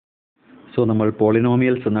So നമ്മൾ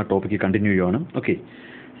polynomials എന്ന topic continue ചെയ്യുകയാണ്. ഓക്കെ,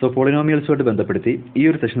 സോ പോളിനോമിയൽസുമായിട്ട് ബന്ധപ്പെടുത്തി ഈ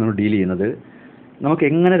ഒരു സെഷൻ നമ്മൾ ഡീൽ ചെയ്യുന്നത് നമുക്ക്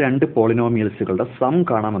എങ്ങനെ രണ്ട് പോളിനോമിയൽസുകളുടെ സം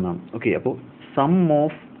കാണാമെന്നാണ്. ഓക്കെ, അപ്പോൾ സം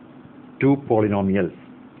ഓഫ് ടു പോളിനോമിയൽസ്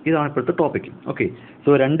ഇതാണ് ഇപ്പോഴത്തെ ടോപ്പിക്. ഓക്കെ, സോ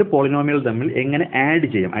രണ്ട് പോളിനോമിയൽ തമ്മിൽ എങ്ങനെ ആഡ്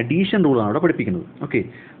ചെയ്യാം, അഡീഷൻ റൂളാണ് അവിടെ പഠിപ്പിക്കുന്നത്. ഓക്കെ,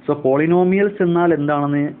 സോ പോളിനോമിയൽസ് എന്നാൽ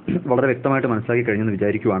എന്താണെന്ന് വളരെ വ്യക്തമായിട്ട് മനസ്സിലാക്കി കഴിഞ്ഞെന്ന്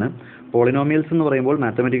വിചാരിക്കുവാണ്. പോളിനോമിയൽസ് എന്ന് പറയുമ്പോൾ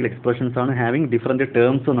മാത്തമാറ്റിക്കൽ എക്സ്പ്രഷൻസ് ആണ് ഹാവിങ് ഡിഫറൻറ്റ്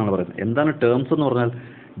ടേംസ് എന്നാണ് പറയുന്നത്. എന്താണ് ടേംസ് എന്ന് പറഞ്ഞാൽ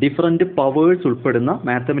ഡിഫറൻറ്റ് പവേഴ്സ് ഉൾപ്പെടുന്ന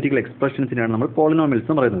മാത്തമാറ്റിക്കൽ എക്സ്പ്രഷൻസിനാണ് നമ്മൾ പോളിനോമിയൽസ്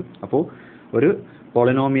എന്ന് പറയുന്നത്. അപ്പോൾ ഒരു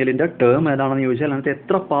പോളിനോമിയലിൻ്റെ ടേം ഏതാണെന്ന് ചോദിച്ചാൽ അതിനകത്ത്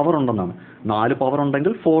എത്ര പവർ ഉണ്ടെന്നാണ്. 4 പവർ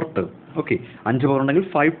ഉണ്ടെങ്കിൽ 4 ടേം. ഓക്കെ, 5 പവർ ഉണ്ടെങ്കിൽ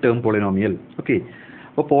 5 ടേം പോളിനോമിയൽ. ഓക്കെ,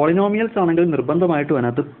 അപ്പോൾ പോളിനോമിയൽസ് ആണെങ്കിൽ നിർബന്ധമായിട്ടും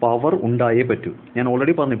അതിനകത്ത് പവർ ഉണ്ടായേ പറ്റൂ. ഞാൻ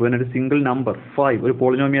ഓൾറെഡി പറഞ്ഞു, ഇപ്പോൾ അതിനൊരു സിംഗിൾ നമ്പർ 5 ഒരു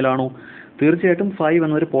പോളിനോമിയൽ ആണോ? തീർച്ചയായിട്ടും 5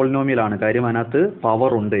 എന്നൊരു പോളിനോമിയലാണ്. കാര്യം അതിനകത്ത്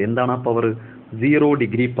പവർ ഉണ്ട്. എന്താണ് ആ power? 0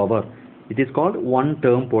 degree power. It is called 1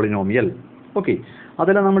 term polynomial. Okay,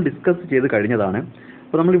 അതെല്ലാം നമ്മൾ ഡിസ്കസ് ചെയ്ത് കഴിഞ്ഞതാണ്.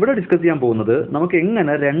 അപ്പോൾ നമ്മൾ ഇവിടെ ഡിസ്കസ് ചെയ്യാൻ പോകുന്നത് നമുക്ക്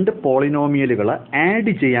എങ്ങനെ രണ്ട് പോളിനോമിയലുകളെ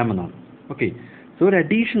ആഡ് ചെയ്യാമെന്നാണ്. ഓക്കെ, സോ ഒരു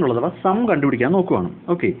അഡീഷൻ ഉള്ളത് അഥവാ സം കണ്ടുപിടിക്കാൻ നോക്കുവാണ്.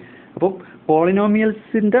 ഓക്കെ, അപ്പോൾ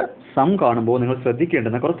പോളിനോമിയൽസിൻ്റെ സം കാണുമ്പോൾ നിങ്ങൾ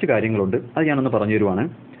ശ്രദ്ധിക്കേണ്ടുന്ന കുറച്ച് കാര്യങ്ങളുണ്ട്. അത് ഞാനൊന്ന് പറഞ്ഞു തരുവാണ്.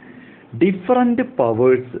 ഡിഫറൻറ്റ്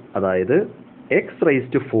പവേഴ്സ്, അതായത്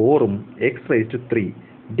x⁴ഉം x�3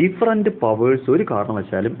 ഡിഫറൻറ്റ് പവേഴ്സ് ഒരു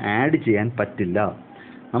കാരണവശാലും ആഡ് ചെയ്യാൻ പറ്റില്ല.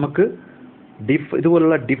 നമുക്ക്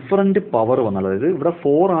ഇതുപോലുള്ള ഡിഫറൻറ്റ് പവർ വന്നാൽ, അതായത് ഇവിടെ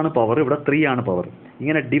 4 ആണ് പവർ, ഇവിടെ 3 ആണ് പവർ,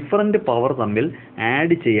 ഇങ്ങനെ ഡിഫറൻറ്റ് പവർ തമ്മിൽ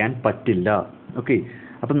ആഡ് ചെയ്യാൻ പറ്റില്ല. ഓക്കെ,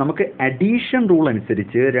 അപ്പം നമുക്ക് അഡീഷൻ റൂൾ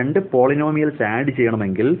അനുസരിച്ച് രണ്ട് പോളിനോമിയൽസ് ആഡ്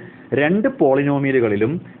ചെയ്യണമെങ്കിൽ രണ്ട്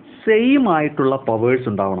പോളിനോമിയലുകളിലും സെയിം ആയിട്ടുള്ള പവേഴ്സ്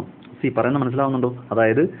ഉണ്ടാവണം. പറയുന്നത് മനസ്സിലാവുന്നുണ്ടോ?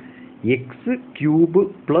 അതായത് x³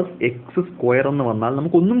 + x² എന്ന് വന്നാൽ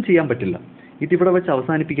നമുക്കൊന്നും ചെയ്യാൻ പറ്റില്ല. ഇതിവിടെ വെച്ച്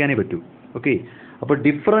അവസാനിപ്പിക്കാനേ പറ്റൂ. ഓക്കെ, അപ്പോൾ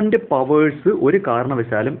ഡിഫറൻറ്റ് പവേഴ്സ് ഒരു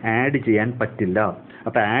കാരണവശാലും ആഡ് ചെയ്യാൻ പറ്റില്ല.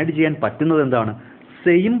 അപ്പോൾ ആഡ് ചെയ്യാൻ പറ്റുന്നത് എന്താണ്?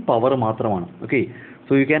 സെയിം പവർ മാത്രമാണ്. Okay,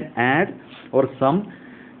 so you can add or some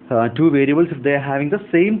two variables if they are having the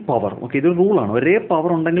same power. Okay, ഇതൊരു റൂളാണ്. ഒരേ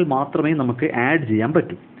പവർ ഉണ്ടെങ്കിൽ മാത്രമേ നമുക്ക് ആഡ് ചെയ്യാൻ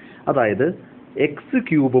പറ്റൂ. അതായത്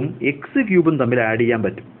x³ x³ തമ്മിൽ ആഡ് ചെയ്യാൻ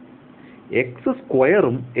പറ്റും, x²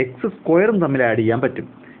 x² തമ്മിൽ ആഡ് ചെയ്യാൻ പറ്റും,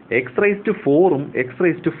 x⁴ഉം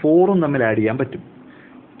x⁴ഉം തമ്മിൽ ആഡ് ചെയ്യാൻ പറ്റും,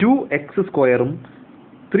 2x²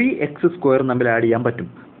 3x² തമ്മിൽ ആഡ് ചെയ്യാൻ പറ്റും.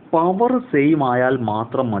 പവർ സെയിം ആയാൽ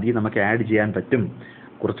മാത്രം മതി നമുക്ക് ആഡ് ചെയ്യാൻ പറ്റും.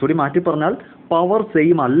 കുറച്ചുകൂടി മാറ്റി പറഞ്ഞാൽ പവർ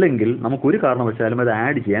സെയിം അല്ലെങ്കിൽ നമുക്കൊരു കാരണവശാലും അത്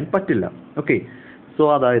ആഡ് ചെയ്യാൻ പറ്റില്ല. ഓക്കെ, സോ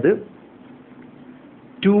അതായത്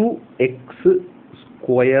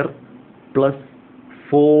 2x² +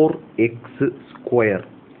 4x²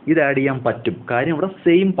 ഇത് ആഡ് ചെയ്യാൻ പറ്റും. കാര്യം ഇവിടെ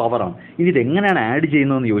സെയിം പവറാണ്. ഇനി ഇതെങ്ങനെയാണ് ആഡ്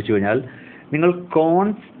ചെയ്യുന്നതെന്ന് ചോദിച്ചു കഴിഞ്ഞാൽ, നിങ്ങൾ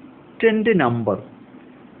കോൺസ്റ്റൻറ്റ് നമ്പർ,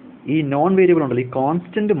 ഈ നോൺ വേരിയബിൾ ഉണ്ടല്ലോ, ഈ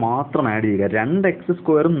കോൺസ്റ്റൻറ്റ് മാത്രം ആഡ് ചെയ്യുക. 2x²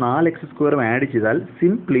 4x² ആഡ് ചെയ്താൽ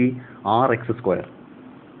സിംപ്ലി 6x².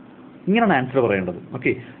 ഇങ്ങനെയാണ് ആൻസർ പറയേണ്ടത്.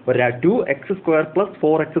 ഓക്കെ, അപ്പോൾ 2x² +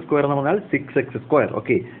 4x² എന്ന് പറഞ്ഞാൽ 6x².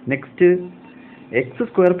 Okay, next x²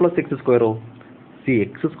 + x²ഓ?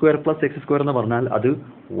 x² + x² എന്ന് പറഞ്ഞാൽ അത്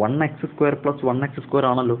 1x² + 1x²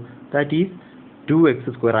 ആണല്ലോ. ദാറ്റ് ഈസ്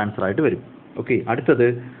 2x² ആൻസർ ആയിട്ട് വരും. ഓക്കെ, അടുത്തത്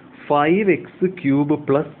 5x³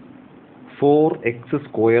 +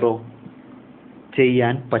 4x²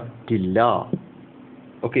 ചെയ്യാൻ പറ്റില്ല.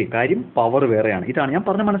 ഓക്കെ, കാര്യം പവർ വേറെയാണ്. ഇതാണ് ഞാൻ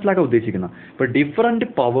പറഞ്ഞ് മനസ്സിലാക്കാൻ ഉദ്ദേശിക്കുന്നത്. ഇപ്പോൾ ഡിഫറൻറ്റ്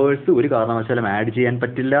പവേഴ്സ് ഒരു കാരണവശാലും ആഡ് ചെയ്യാൻ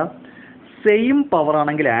പറ്റില്ല. സെയിം പവർ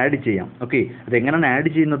ആണെങ്കിൽ ആഡ് ചെയ്യാം. ഓക്കെ, അതെങ്ങനെയാണ് ആഡ്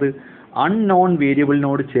ചെയ്യുന്നത്? അൺനോൺ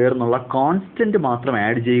വേരിയബിളിനോട് ചേർന്നുള്ള കോൺസ്റ്റൻറ്റ് മാത്രം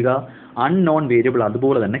ആഡ് ചെയ്യുക, അൺനോൺ വേരിയബിൾ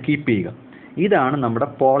അതുപോലെ തന്നെ കീപ്പ് ചെയ്യുക. ഇതാണ് നമ്മുടെ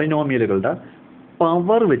പോളിനോമിയലുകളുടെ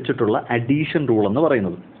പവർ വെച്ചിട്ടുള്ള അഡീഷൻ റൂൾ എന്ന്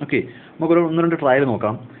പറയുന്നത്. ഓക്കെ, നമുക്കൊരു 1-2 ട്രയൽ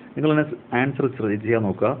നോക്കാം. നിങ്ങളൊന്ന് ആൻസർ ചെയ്യാൻ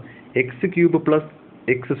നോക്കുക. x³ +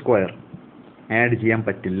 x² ആഡ് ചെയ്യാൻ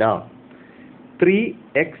പറ്റില്ല.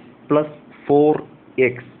 3x +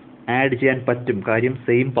 4x ആഡ് ചെയ്യാൻ പറ്റും. കാര്യം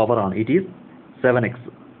സെയിം പവറാണ്. It is 7x.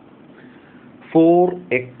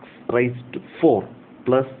 4x⁴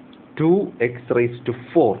 + 2x⁴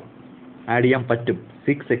 add ചെയ്യാൻ പറ്റും.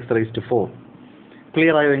 6x⁴.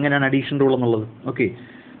 ക്ലിയർ ആയോ എങ്ങനെയാണ് അഡീഷൻ റൂൾ എന്നുള്ളത്? ഓക്കെ,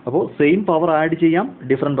 അപ്പോൾ സെയിം പവർ ആഡ് ചെയ്യാം,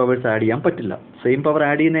 ഡിഫറെൻറ്റ് പവേഴ്സ് ആഡ് ചെയ്യാൻ പറ്റില്ല. സെയിം പവർ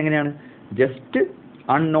ആഡ് ചെയ്യുന്നത് എങ്ങനെയാണ്? ജസ്റ്റ്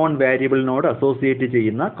അൺനോൺ വേരിയബിളിനോട് അസോസിയേറ്റ്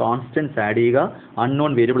ചെയ്യുന്ന കോൺസ്റ്റൻസ് ആഡ് ചെയ്യുക,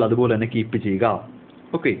 അൺനോൺ വേരിയബിൾ അതുപോലെ തന്നെ കീപ്പ് ചെയ്യുക.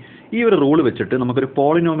 ഓക്കെ, ഈ ഒരു റൂൾ വെച്ചിട്ട് നമുക്കൊരു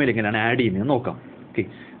പോളിനോമിയൽ എങ്ങനെയാണ് ആഡ് ചെയ്യുന്നതെന്ന് നോക്കാം. ഓക്കെ,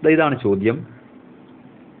 ഇതാണ് ചോദ്യം.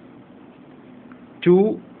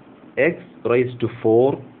 2x⁴ -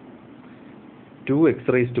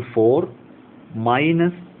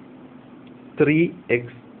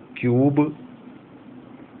 3x³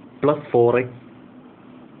 + 4x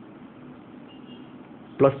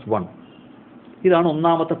 + 1 ഇതാണ്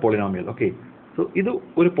ഒന്നാമത്തെ പോളിനോമിയൽ. ഓക്കെ, സോ ഇത്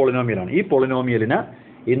ഒരു പോളിനോമിയലാണ്. ഈ പോളിനോമിയലിന്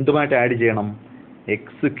എന്തുമായിട്ട് ആഡ് ചെയ്യണം?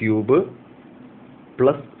 x³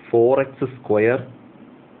 + 4x²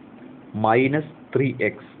 minus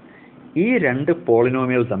 3x. ഈ രണ്ട്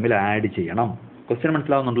പോളിനോമിയൽ തമ്മിൽ ആഡ് ചെയ്യണം. Question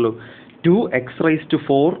മനസ്സിലാവുന്നുണ്ടല്ലോ.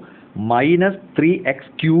 2x⁴ minus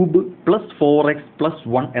 3x³ plus 4x plus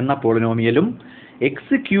 1 എന്ന പോളിനോമിയലും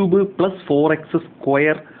x³ plus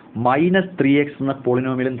 4x² minus 3x എന്ന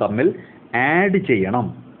പോളിനോമിയലും തമ്മിൽ ആഡ് ചെയ്യണം.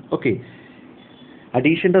 Okay,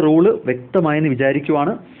 അഡീഷൻ്റെ rule വ്യക്തമായെന്ന്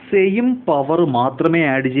വിചാരിക്കുവാണ്. സെയിം പവർ മാത്രമേ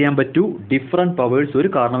ആഡ് ചെയ്യാൻ പറ്റൂ. ഡിഫറെൻറ്റ് പവേഴ്സ് ഒരു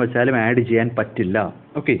കാരണവശാലും ആഡ് ചെയ്യാൻ പറ്റില്ല.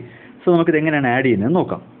 ഓക്കെ, സോ നമുക്കിത് എങ്ങനെയാണ് ആഡ് ചെയ്യുന്നത്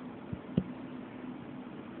നോക്കാം.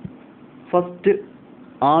 ഫസ്റ്റ്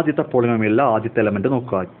ആദ്യത്തെ പോളിനോമിയലിലെ ആദ്യത്തെ എലമെന്റ്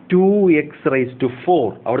നോക്കുക. 2x⁴.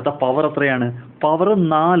 അവിടുത്തെ പവർ എത്രയാണ്? പവർ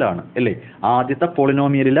 4 ആണ് അല്ലേ? ആദ്യത്തെ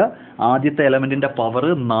പോളിനോമിയലിലെ ആദ്യത്തെ എലമെന്റിന്റെ പവർ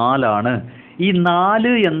 4 ആണ്. ഈ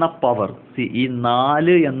 4 എന്ന പവർ, ഈ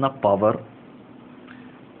 4 എന്ന പവർ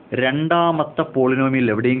രണ്ടാമത്തെ പോളിനോമിയൽ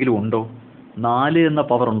എവിടെയെങ്കിലും ഉണ്ടോ? 4 എന്ന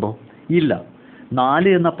പവർ ഉണ്ടോ? ഇല്ല.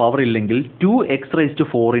 4 എന്ന പവർ ഇല്ലെങ്കിൽ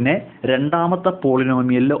 2x⁴ രണ്ടാമത്തെ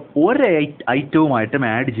പോളിനോമിയലിൽ ഒരു ഐറ്റവുമായിട്ടും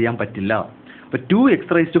ആഡ് ചെയ്യാൻ പറ്റില്ല. അപ്പോൾ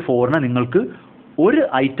 2x⁴ നിങ്ങൾക്ക് ഒരു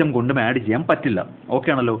ഐറ്റം കൊണ്ടും ആഡ് ചെയ്യാൻ പറ്റില്ല. ഓക്കെ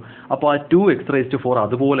ആണല്ലോ? അപ്പോൾ ആ 2x⁴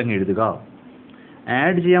 അതുപോലെ അങ്ങ് എഴുതുക.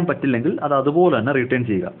 ആഡ് ചെയ്യാൻ പറ്റില്ലെങ്കിൽ അത് അതുപോലെ തന്നെ റിട്ടേൺ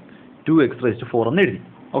ചെയ്യുക. 2x⁴ എന്ന് എഴുതി.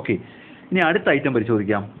 ഓക്കെ, ഇനി അടുത്ത ഐറ്റം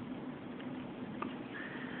പരിശോധിക്കാം.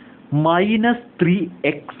 മൈനസ്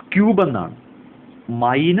 3x³ എന്നാണ്.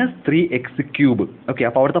 Minus 3x³. ഓക്കെ,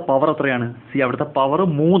 അപ്പോൾ അവിടുത്തെ പവർ എത്രയാണ്? അവിടുത്തെ പവർ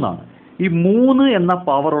 3 ആണ്. ഈ 3 എന്ന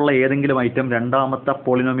പവറുള്ള ഏതെങ്കിലും ഐറ്റം രണ്ടാമത്തെ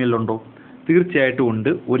പോളിനോമിയലുണ്ടോ? തീർച്ചയായിട്ടും ഉണ്ട്.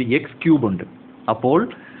 ഒരു x³ ഉണ്ട്. അപ്പോൾ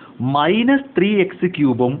മൈനസ് 3x³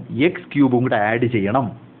 x³ കൂടെ ആഡ് ചെയ്യണം.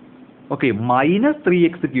 ഓക്കെ, മൈനസ്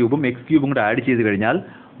 3x³ x³ കൂടെ ആഡ് ചെയ്ത് കഴിഞ്ഞാൽ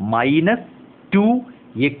മൈനസ്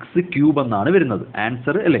 2x³ എന്നാണ് വരുന്നത്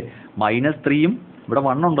ആൻസർ അല്ലേ? മൈനസ് 3യും ഇവിടെ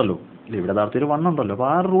 1 ഉണ്ടല്ലോ അല്ലേ? ഇവിടെ യഥാർത്ഥത്തിൽ 1 ഉണ്ടല്ലോ. അപ്പോൾ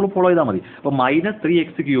ആ റൂൾ ഫോളോ ചെയ്താൽ മതി. അപ്പോൾ മൈനസ്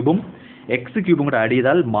 3x³ x³ കൂടെ ആഡ്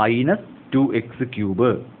ചെയ്താൽ minus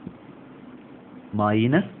 2x³.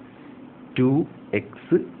 Minus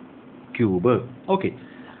 2x³. Okay,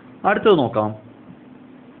 അടുത്തത് നോക്കാം.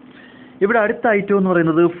 ഇവിടെ അടുത്ത ഐറ്റം എന്ന്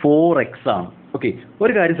പറയുന്നത് 4x ആണ്. ഓക്കെ,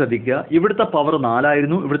 ഒരു കാര്യം ശ്രദ്ധിക്കുക. ഇവിടുത്തെ പവർ 4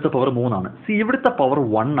 ആയിരുന്നു, ഇവിടുത്തെ പവർ 3 ആണ്. ഇവിടുത്തെ പവർ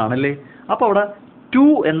 1 ആണല്ലേ? അപ്പോൾ അവിടെ 2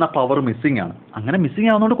 എന്ന പവർ മിസ്സിംഗ് ആണ്. അങ്ങനെ മിസ്സിംഗ്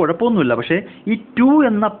ആവുന്നതുകൊണ്ട് കുഴപ്പമൊന്നുമില്ല. പക്ഷേ ഈ 2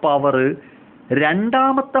 എന്ന പവർ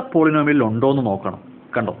രണ്ടാമത്തെ പോളിനോമിയലിൽ ഉണ്ടോ എന്ന് നോക്കണം.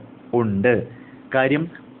 കണ്ടോ? ഉണ്ട്. കാര്യം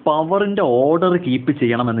പവറിൻ്റെ ഓർഡർ കീപ്പ്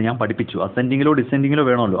ചെയ്യണമെന്ന് ഞാൻ പഠിപ്പിച്ചു. അസെൻഡിങ്ങിലോ ഡിസെൻഡിങ്ങിലോ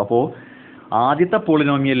വേണമല്ലോ. അപ്പോൾ ആദ്യത്തെ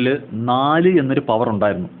പോളിനോമിയലിൽ 4 എന്നൊരു പവർ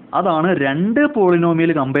ഉണ്ടായിരുന്നു. അതാണ് രണ്ട്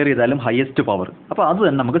പോളിനോമിയൽ കമ്പയർ ചെയ്താലും ഹയസ്റ്റ് പവർ. അപ്പോൾ അത്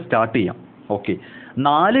തന്നെ നമുക്ക് സ്റ്റാർട്ട് ചെയ്യാം. ഓക്കെ,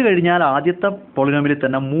 4 കഴിഞ്ഞാൽ ആദ്യത്തെ പോളിനോമിയലിൽ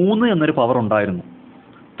തന്നെ 3 എന്നൊരു പവർ ഉണ്ടായിരുന്നു.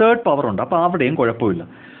 തേർഡ് പവർ ഉണ്ട്. അപ്പോൾ അവിടെയും കുഴപ്പമില്ല.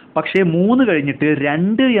 പക്ഷേ 3 കഴിഞ്ഞിട്ട്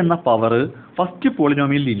 2 എന്ന പവർ ഫസ്റ്റ്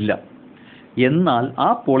പോളിനോമിയലിൽ ഇല്ല. എന്നാൽ ആ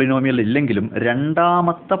പോളിനോമിയൽ ഇല്ലെങ്കിലും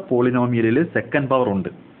രണ്ടാമത്തെ പോളിനോമിയലിൽ സെക്കൻഡ് പവർ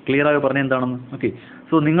ഉണ്ട്. ക്ലിയർ ആയി പറഞ്ഞാൽ എന്താണെന്ന്? ഓക്കെ,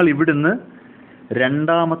 സോ നിങ്ങൾ ഇവിടുന്ന്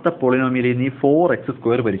രണ്ടാമത്തെ പോളിനോമിയലിൽ നിന്ന് ഈ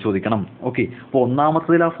 4x² പരിശോധിക്കണം. ഓക്കെ, അപ്പോൾ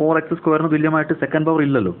ഒന്നാമത്തതിൽ ആ 4x² തുല്യമായിട്ട് സെക്കൻഡ് പവർ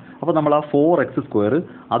ഇല്ലല്ലോ. അപ്പോൾ നമ്മൾ ആ 4x²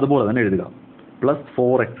 അതുപോലെ തന്നെ എഴുതുക. Plus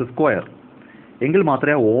 4x². എങ്കിൽ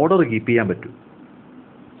മാത്രമേ ഓർഡർ കീപ്പ് ചെയ്യാൻ പറ്റൂ.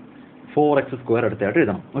 4x² അടുത്തായിട്ട്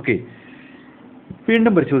എഴുതണം. ഓക്കെ,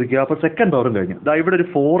 വീണ്ടും പരിശോധിക്കുക. അപ്പോൾ സെക്കൻഡ് പവറും കഴിഞ്ഞു. ഇവിടെ ഒരു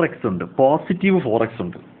 4x ഉണ്ട്. പോസിറ്റീവ് 4x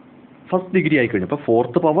ഉണ്ട്. ഫസ്റ്റ് ഡിഗ്രി ആയി കഴിഞ്ഞു. അപ്പോൾ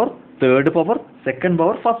fourth power, third power, second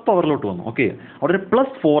power, first പവറിലോട്ട് വന്നു. ഓക്കെ, അവിടെ ഒരു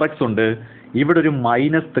പ്ലസ് 4x ഉണ്ട്. ഇവിടെ ഒരു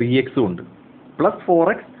മൈനസ് 3x ഉണ്ട്. Plus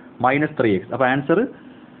 4x minus 3x. അപ്പോൾ ആൻസർ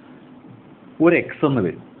ഒരു x എന്ന്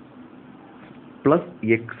വരും. പ്ലസ്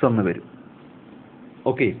x എന്ന് വരും.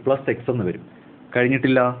 ഓക്കെ, പ്ലസ് x എന്ന് വരും.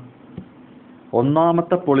 കഴിഞ്ഞിട്ടില്ല.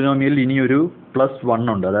 ഒന്നാമത്തെ പോളിനോമിയലിൽ ഇനിയൊരു പ്ലസ് 1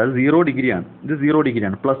 ഉണ്ട്. അതായത് 0 ഡിഗ്രിയാണ്. ഇത് 0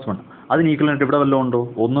 ഡിഗ്രിയാണ്. പ്ലസ് 1 അതിന് ഈക്വലായിട്ട് ഇവിടെ വല്ലതും ഉണ്ടോ?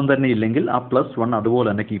 ഒന്നും തന്നെ ഇല്ലെങ്കിൽ ആ പ്ലസ് 1 അതുപോലെ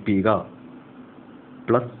തന്നെ കീപ്പ് ചെയ്യുക.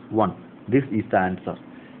 Plus 1. This is the answer.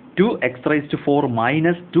 2x⁴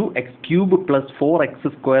 minus 2x³ plus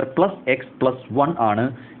 4x² plus x plus 1 ആണ്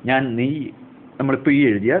നമ്മളിപ്പോൾ ഈ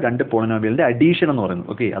എഴുതിയ രണ്ട് പോളിനോമിയലിൻ്റെ അഡീഷൻ എന്ന് പറയുന്നത്.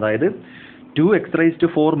 ഓക്കെ, അതായത്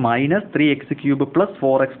 2x⁴ minus 3x³ plus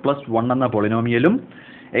 4x plus 1 എന്ന പോളിനോമിയലും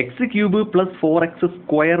x³ plus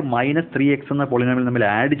 4x² minus 3x എന്ന പോളിനോമിയൽ തമ്മിൽ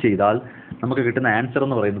ആഡ് ചെയ്താൽ നമുക്ക് കിട്ടുന്ന ആൻസർ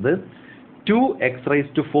എന്ന് പറയുന്നത്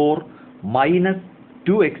 2x⁴ minus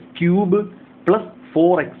 2x³ plus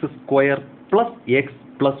 4x² plus x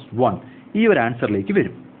plus 1 ഈ ഒരു ആൻസറിലേക്ക്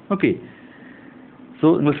വരും. ഓക്കെ, സോ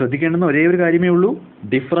നിങ്ങൾ ശ്രദ്ധിക്കേണ്ടുന്ന ഒരേ ഒരു കാര്യമേ ഉള്ളൂ.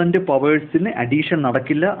 ഡിഫറൻറ്റ് പവേഴ്സിന് അഡീഷൻ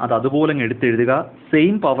നടക്കില്ല. അത് അതുപോലെ അങ്ങ് എടുത്തെഴുതുക.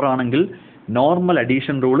 സെയിം പവർ ആണെങ്കിൽ നോർമൽ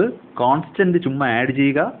അഡീഷൻ റൂള് കോൺസ്റ്റൻറ്റ് ചുമ്മാ ആഡ്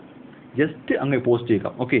ചെയ്യുക. ജസ്റ്റ് അങ്ങ് പോസ്റ്റ് ചെയ്യുക.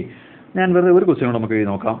 ഓക്കെ, ഞാൻ വെറുതെ ഒരു ക്വസ്റ്റ്യൻ കൂടെ നമുക്ക് എഴുതി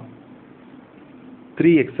നോക്കാം.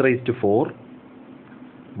 3x⁴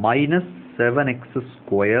 മൈനസ്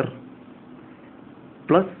 7x²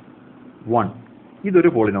 പ്ലസ് 1 ഇതൊരു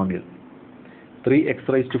polynomial.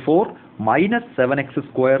 3x4 minus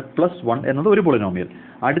 7x² plus 1 എന്നത് ഒരു പോളിനോമിയൽ.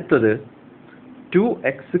 അടുത്തത്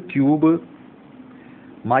 2x³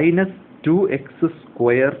 മൈനസ്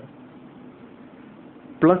 2x²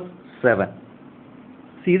 പ്ലസ് 7.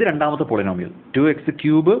 ഇത് രണ്ടാമത്തെ polynomial.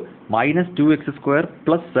 2x³ minus 2x²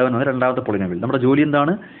 plus 7 എന്നത് രണ്ടാമത്തെ പോളിനോമിയൽ. നമ്മുടെ ജോലി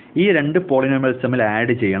എന്താണ്? ഈ രണ്ട് പോളിനോമിയൽസ് തമ്മിൽ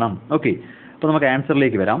ആഡ് ചെയ്യണം. ഓക്കെ, അപ്പോൾ നമുക്ക്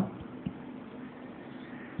ആൻസറിലേക്ക് വരാം.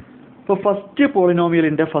 അപ്പോൾ ഫസ്റ്റ്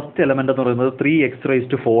പോളിനോമിയലിൻ്റെ ഫസ്റ്റ് എലമെൻ്റ് എന്ന് പറയുന്നത്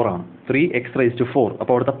 3x4 ആണ്. 3x4.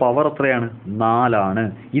 അപ്പോൾ അവിടുത്തെ പവർ എത്രയാണ്? 4 ആണ്.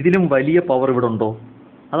 ഇതിലും വലിയ പവർ ഇവിടെ ഉണ്ടോ?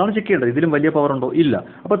 അതാണ് ചെക്ക് ചെയ്യേണ്ടത്. ഇതിലും വലിയ പവർ ഉണ്ടോ? ഇല്ല.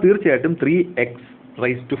 അപ്പോൾ തീർച്ചയായിട്ടും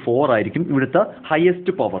 3x4 ആയിരിക്കും ഇവിടുത്തെ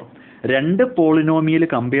ഹയസ്റ്റ് പവർ. രണ്ട് പോളിനോമിയൽ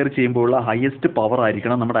കമ്പയർ ചെയ്യുമ്പോഴുള്ള ഹയസ്റ്റ് പവർ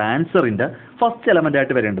ആയിരിക്കണം നമ്മുടെ ആൻസറിൻ്റെ ഫസ്റ്റ് എലമെൻ്റ്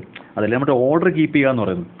ആയിട്ട് വരേണ്ടത്. അതല്ലേ നമ്മുടെ ഓർഡർ കീപ്പ് ചെയ്യുക എന്ന്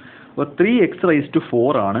പറയുന്നത്. അപ്പോൾ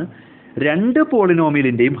 3x4 ആണ് രണ്ട്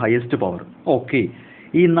പോളിനോമിയലിൻ്റെയും ഹയസ്റ്റ് പവർ. ഓക്കെ,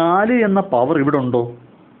 ഈ 4 എന്ന പവർ ഇവിടെ ഉണ്ടോ?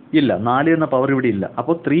 ഇല്ല, 4 എന്ന പവർ ഇവിടെ ഇല്ല.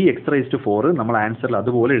 അപ്പോൾ 3x4 നമ്മൾ ആൻസറിൽ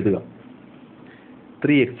അതുപോലെ എഴുതുക.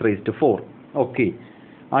 3x4. ഓക്കെ,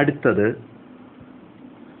 അടുത്തത്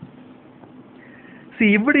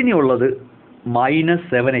ഇവിടെ ഇനിയുള്ളത് മൈനസ്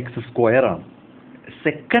 7x² ആണ്.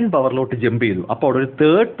 സെക്കൻഡ് പവറിലോട്ട് ജമ്പ് ചെയ്തു. അപ്പോൾ അവിടെ ഒരു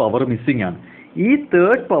തേർഡ് പവർ മിസ്സിംഗ് ആണ്. ഈ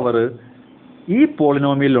തേർഡ് പവർ ഈ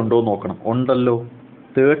പോളിനോമിയലിലുണ്ടോ എന്ന് നോക്കണം. ഉണ്ടല്ലോ,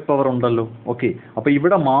 തേർഡ് പവർ ഉണ്ടല്ലോ. ഓക്കെ, അപ്പോൾ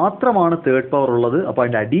ഇവിടെ മാത്രമാണ് തേർഡ് പവർ ഉള്ളത്. അപ്പോൾ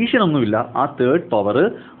അതിൻ്റെ അഡീഷൻ ഒന്നുമില്ല. ആ തേർഡ് പവർ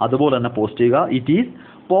അതുപോലെ തന്നെ പോസ്റ്റ് ചെയ്യുക. It is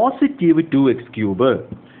positive 2x³.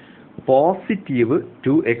 Positive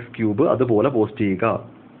 2x³ അതുപോലെ പോസ്റ്റ് ചെയ്യുക.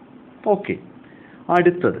 ഓക്കെ,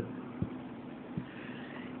 അടുത്തത്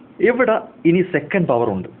ഇവിടെ ഇനി സെക്കൻഡ് പവർ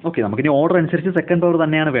ഉണ്ട്. ഓക്കെ, നമുക്കിനി ഓർഡർ അനുസരിച്ച് സെക്കൻഡ് പവർ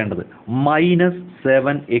തന്നെയാണ് വേണ്ടത്. Minus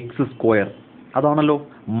 7x². അതാണല്ലോ,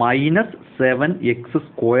 മൈനസ്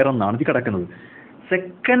 7x² എന്നാണ് ഇത് കിടക്കുന്നത്.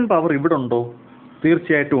 സെക്കൻഡ് പവർ ഇവിടെ ഉണ്ടോ?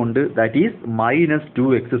 തീർച്ചയായിട്ടും ഉണ്ട്. That is minus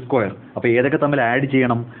 2x². അപ്പോൾ ഏതൊക്കെ തമ്മിൽ ആഡ്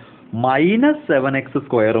ചെയ്യണം? മൈനസ്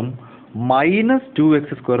 7x² മൈനസ്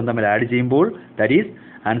 2x² തമ്മിൽ ആഡ് ചെയ്യുമ്പോൾ ദാറ്റ് ഈസ്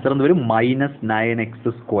ആൻസർ എന്ന് വരും minus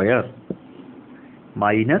 9x².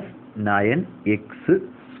 Minus 9x².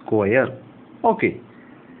 Okay,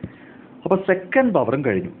 അപ്പോൾ സെക്കൻഡ് പവറും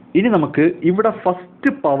കഴിഞ്ഞു. ഇനി നമുക്ക് ഇവിടെ ഫസ്റ്റ്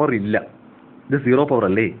പവർ ഇല്ല. ഇത് 0 പവർ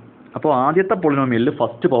അല്ലേ? അപ്പോൾ ആദ്യത്തെ പോളിനോമിയലിൽ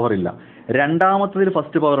ഫസ്റ്റ് പവർ ഇല്ല. രണ്ടാമത്തതിൽ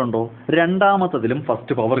ഫസ്റ്റ് പവർ ഉണ്ടോ? രണ്ടാമത്തതിലും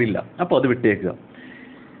ഫസ്റ്റ് പവർ ഇല്ല. അപ്പോൾ അത് വിട്ടേക്കുക.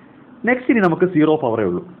 നെക്സ്റ്റ് ഇനി നമുക്ക് 0 പവറേ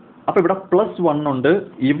ഉള്ളൂ. അപ്പോൾ ഇവിടെ +1 ഉണ്ട്,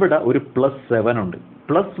 ഇവിടെ ഒരു +7 ഉണ്ട്.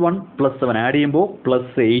 +1 +7 ആഡ് ചെയ്യുമ്പോൾ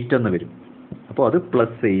 +8 എന്ന് വരും. അപ്പോൾ അത്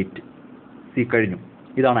 +8. കഴിഞ്ഞു.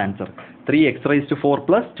 ഇതാണ് answer. 3x4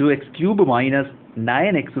 plus 2x³ minus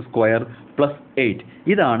 9x² plus 8.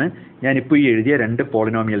 ഇതാണ് ഞാനിപ്പോൾ ഈ എഴുതിയ രണ്ട്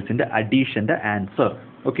പോളിനോമിയൽസിൻ്റെ അഡീഷൻ്റെ ആൻസർ.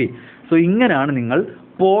 ഓക്കെ, സോ ഇങ്ങനെയാണ് നിങ്ങൾ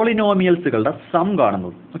പോളിനോമിയൽസുകളുടെ സം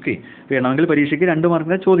കാണുന്നത്. ഓക്കെ, വേണമെങ്കിൽ പരീക്ഷയ്ക്ക് 2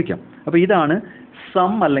 മാർക്കിനെ ചോദിക്കാം. അപ്പോൾ ഇതാണ്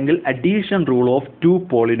സം അല്ലെങ്കിൽ addition rule of 2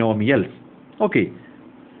 polynomials. Okay.